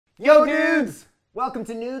Yo dudes! Welcome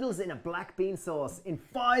to noodles in a black bean sauce in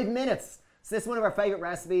 5 minutes. So this is one of our favorite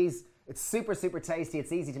recipes. It's super tasty,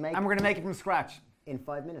 it's easy to make. And we're gonna make it from scratch. In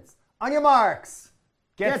 5 minutes. On your marks!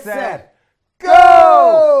 Get set!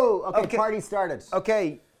 Go! Okay, party started.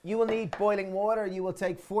 Okay, you will need boiling water. You will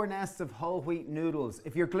take 4 nests of whole wheat noodles.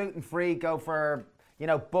 If you're gluten-free, go for, you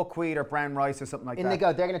know, buckwheat or brown rice or something like that. In they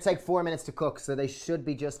go. They're going to take 4 minutes to cook, so they should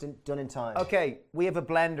be just done in time. Okay, we have a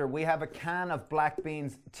blender. We have a can of black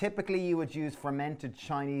beans. Typically, you would use fermented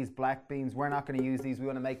Chinese black beans. We're not going to use these. We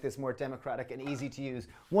want to make this more democratic and easy to use.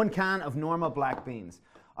 1 can of normal black beans.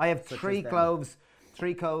 I have 3 cloves,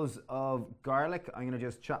 3 cloves of garlic. I'm going to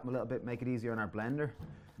just chop them a little bit, make it easier in our blender.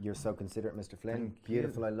 You're so considerate, Mr. Flynn.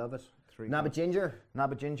 Beautiful, I love it. 3 knob of ginger?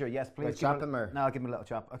 Knob of ginger, yes, please. Chop him or? No, I'll give him a little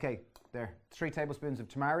chop. Okay, there. 3 tablespoons of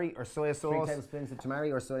tamari or soy sauce. 3 tablespoons of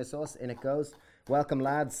tamari or soy sauce. In it goes. Welcome,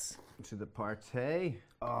 lads. To the party.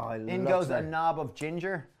 Oh, I love it. In goes a knob of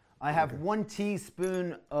ginger. I have 1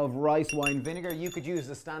 teaspoon of rice wine vinegar. You could use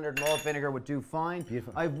the standard malt vinegar, would do fine.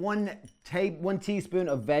 Beautiful. I have 1 teaspoon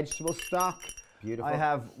of vegetable stock. Beautiful. I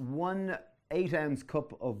have 1 8-ounce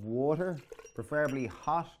cup of water, preferably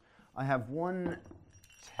hot. I have 1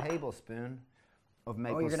 tablespoon of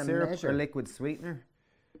maple syrup or liquid sweetener.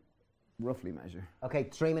 Roughly measure. Okay,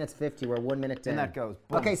 3 minutes 50. We're 1 minute down. And that goes.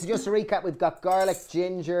 Boom. Okay, so just to recap, we've got garlic,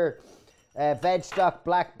 ginger, veg stock,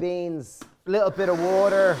 black beans, a little bit of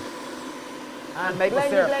water, and maple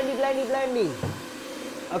syrup. Blendy.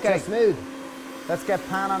 Okay, so smooth. Let's get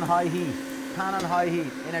pan on high heat. Pan on high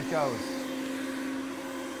heat. In it goes.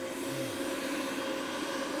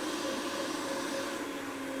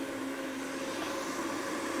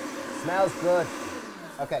 Smells good.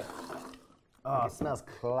 Okay. Oh, it smells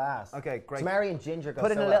class. Okay, great. Tamari and ginger go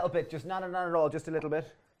Put in so a well. little bit, just not at all, just a little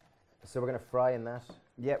bit. So we're going to fry in that?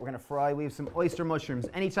 Yeah, we're going to fry. We have some oyster mushrooms.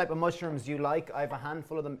 Any type of mushrooms you like. I have a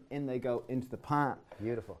handful of them. In they go into the pan.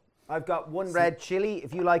 Beautiful. I've got 1 red chili.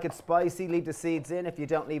 If you like it spicy, leave the seeds in. If you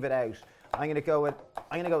don't, leave it out. I'm going to go with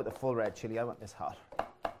the full red chili. I want this hot.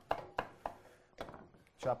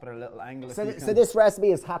 Chop it at a little angle. So this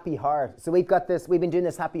recipe is Happy Heart. So we've got this. We've been doing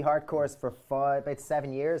this Happy Heart course for about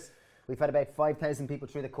 7 years. We've had about 5,000 people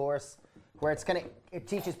through the course, where it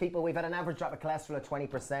teaches people. We've had an average drop of cholesterol of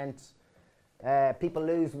 20%. People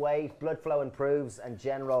lose weight, blood flow improves, and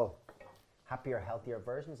general happier, healthier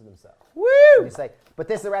versions of themselves. Woo! But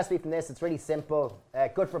this is a recipe from this. It's really simple.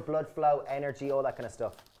 Good for blood flow, energy, all that kind of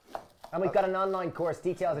stuff. And we've got an online course.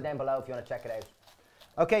 Details are down below if you want to check it out.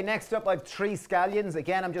 Okay, next up I have 3 scallions.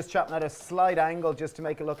 Again, I'm just chopping at a slight angle just to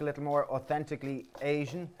make it look a little more authentically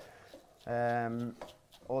Asian.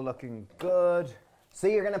 All looking good. So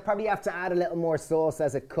you're going to probably have to add a little more sauce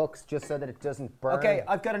as it cooks just so that it doesn't burn. Okay,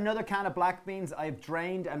 I've got another can of black beans. I've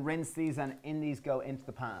drained and rinsed these, and in these go into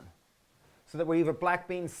the pan. So that we have a black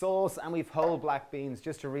bean sauce and we've whole black beans,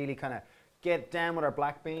 just to really kind of get down with our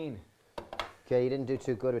black bean. Okay, you didn't do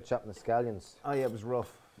too good with chopping the scallions. Oh yeah, it was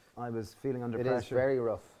rough. I was feeling under pressure. It is very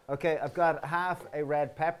rough. Okay, I've got half a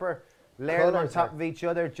red pepper, layered on top of each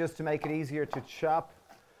other just to make it easier to chop.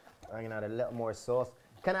 I'm going to add a little more sauce.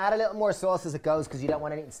 Can I add a little more sauce as it goes because you don't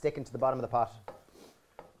want anything sticking to the bottom of the pot?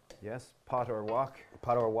 Yes, pot or wok.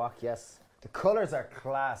 Pot or wok, yes. The colours are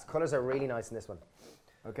class. Colours are really nice in this one.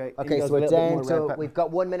 Okay, so we're down to, we've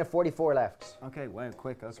got 1 minute 44 left. Okay, wow,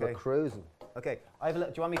 quick, okay. So we're cruising. Okay, do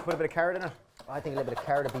you want me to put a bit of carrot in it? I think a little bit of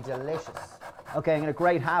carrot would be delicious. Okay, I'm going to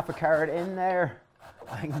grate half a carrot in there.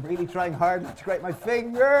 I'm really trying hard not to grate my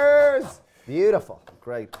fingers. Beautiful.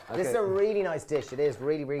 Great. Okay. This is a really nice dish. It is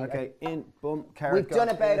really. Okay, boom, carrot. We've done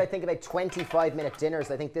I think about 25-minute dinners.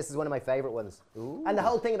 I think this is one of my favourite ones. Ooh. And the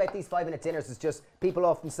whole thing about these 5-minute dinners is just people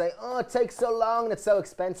often say, oh, it takes so long and it's so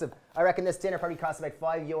expensive. I reckon this dinner probably costs about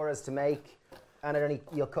 €5 to make. And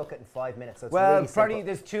you'll cook it in 5 minutes. So it's really probably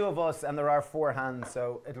there's 2 of us and there are 4 hands,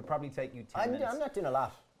 so it'll probably take you 10 minutes. I'm not doing a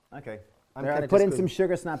lot. Okay. I put in some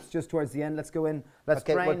sugar snaps just towards the end. Let's go in. Let's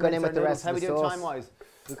drain, we're going in with the rest of the sauce. How are we doing time-wise?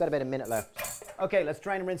 We've got about a minute left. Okay, let's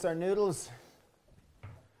drain and rinse our noodles.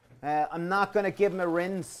 I'm not going to give them a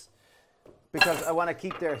rinse because I want to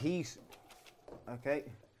keep their heat. Okay,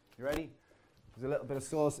 you ready? There's a little bit of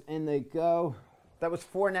sauce. In they go. That was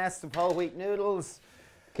 4 nests of whole wheat noodles.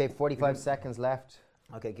 Okay, 45 seconds left.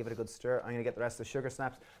 Okay, give it a good stir. I'm going to get the rest of the sugar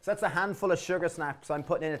snaps. So that's a handful of sugar snaps I'm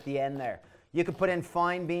putting in at the end there. You could put in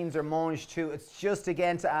fine beans or mange too. It's just,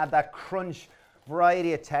 again, to add that crunch,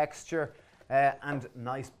 variety of texture, and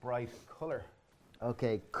nice bright colour.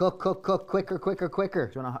 Okay, cook, quicker.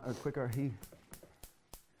 Do you want a quicker heat?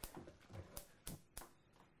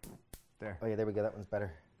 There. Oh yeah, there we go, that one's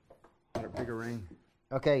better. Bigger ring.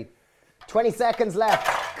 Okay, 20 seconds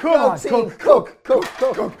left. Come on, team. Cook.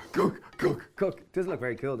 Does look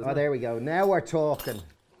very cool, doesn't Oh, it? there we go. Now we're talking.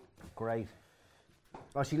 Great.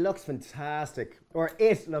 Oh, she looks fantastic. Or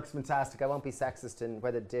it looks fantastic. I won't be sexist in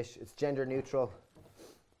whether the dish, it's gender neutral.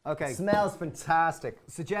 Okay. Smells fantastic.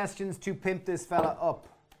 Suggestions to pimp this fella up.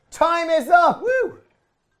 Time is up! Woo!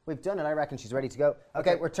 We've done it. I reckon she's ready to go.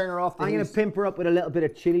 Okay, we're turning her off. I'm going to pimp her up with a little bit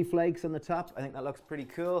of chili flakes on the top. I think that looks pretty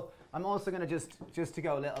cool. I'm also going to just to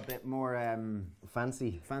go a little bit more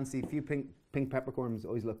fancy. A few pink peppercorns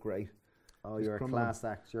always look great. Oh, Just you're a crumble class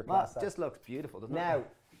them. act. You're a Well, class act. just looks beautiful, doesn't it? Now,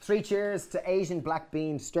 3 cheers to Asian black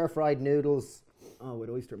bean stir-fried noodles Oh, with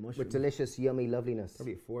oyster mushroom. with delicious, yummy loveliness.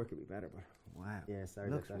 Probably a fork would be better, but wow. Yeah, sorry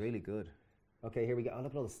Looks about that. really good. Okay, here we go. Oh,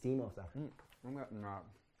 look at all the steam off that. I'm getting that.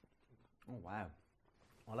 Oh, wow.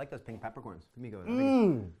 I like those pink peppercorns. Give me a go.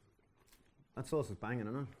 That sauce is banging,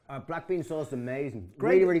 isn't it? Black bean sauce is amazing.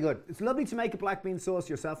 Great. Really, really good. It's lovely to make a black bean sauce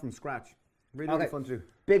yourself from scratch. Really, really fun to do.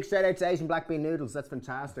 Big shout out to Asian black bean noodles. That's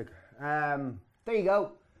fantastic. There you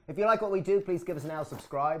go. If you like what we do, please give us an L,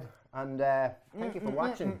 subscribe, and thank you for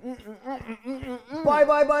watching.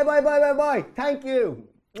 Bye. Thank you.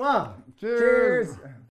 Mwah. Cheers.